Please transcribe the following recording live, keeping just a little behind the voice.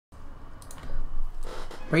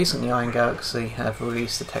Recently Iron Galaxy have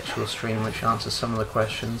released a textual stream which answers some of the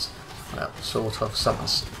questions. Well, sort of,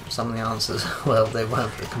 some of the answers, well, they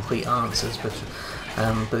weren't the complete answers, but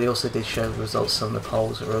they also did show the results of some of the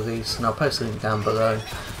polls that were released, and I'll post a link down below.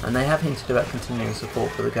 And they have hinted about continuing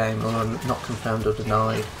support for the game, although not confirmed or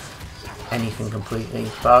denied anything completely.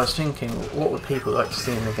 But I was thinking, what would people like to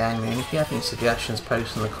see in the game? And if you have any suggestions,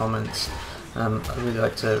 post in the comments. I'd really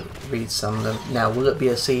like to read some of them. Now, will it be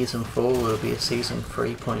a Season 4? Will it be a Season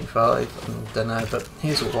 3.5? I don't know, but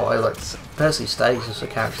here's what I like to say. Firstly, stages for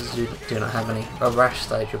characters who do not have any. A Rash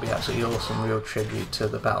stage would be absolutely awesome, real tribute to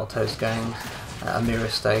the Battletoads games. A Mirror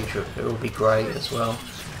stage it will be great as well.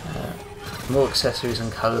 More accessories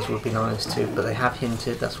and colours would be nice too, but they have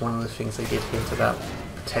hinted, that's one of the things they did hint about,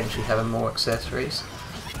 potentially having more accessories.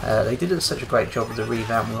 They did such a great job with the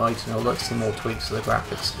revamped lighting. I'd like to see more tweaks to the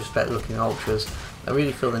graphics, just better looking ultras. I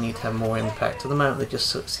really feel they need to have more impact. At the moment they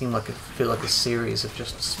just feel like a series of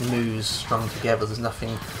just smooths strung together. There's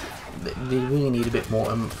nothing, they really need a bit more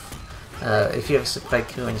oomph. If you ever played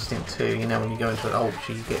Killer Instinct 2, you know when you go into an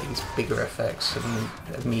ultra you get these bigger effects and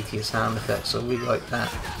meatier sound effects, so I really like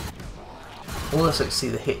that. I'd also like to see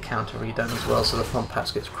the hit counter redone as well, so the font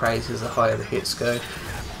perhaps gets crazy as the higher the hits go.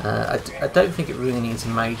 I don't think it really needs a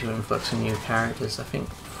major influx of new characters. I think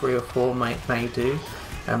 3 or 4 may do.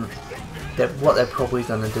 What they're probably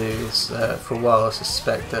going to do is, for a while I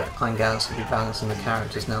suspect that Iron Galaxy will be balancing the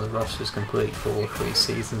characters now the roster is complete for all 3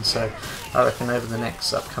 seasons, so I reckon over the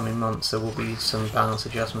next upcoming months there will be some balance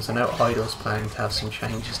adjustments. I know Idol's planning to have some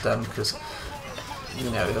changes done because, you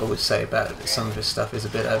know, they always say about it, some of his stuff is a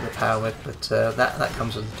bit overpowered, but that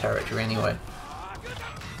comes with the territory anyway.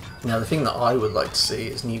 Now the thing that I would like to see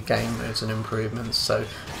is new game modes and improvements, so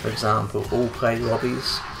for example all play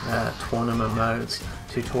lobbies, tournament modes,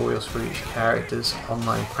 tutorials for each characters,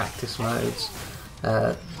 online practice modes.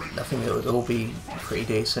 I think it would all be pretty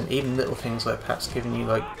decent, even little things like perhaps giving you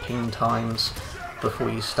like ping times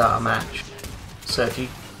before you start a match. So if you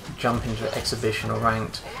jump into exhibition or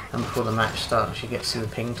ranked and before the match starts you get to see the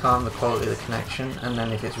ping time, the quality of the connection, and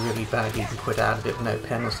then if it's really bad you can quit out of it with no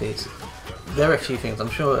penalties. There are a few things, I'm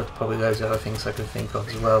sure there are probably loads of other things I could think of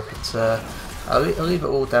as well, but I'll leave it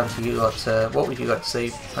all down to you lot. What would you like to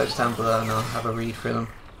see? Post down below and I'll have a read through them.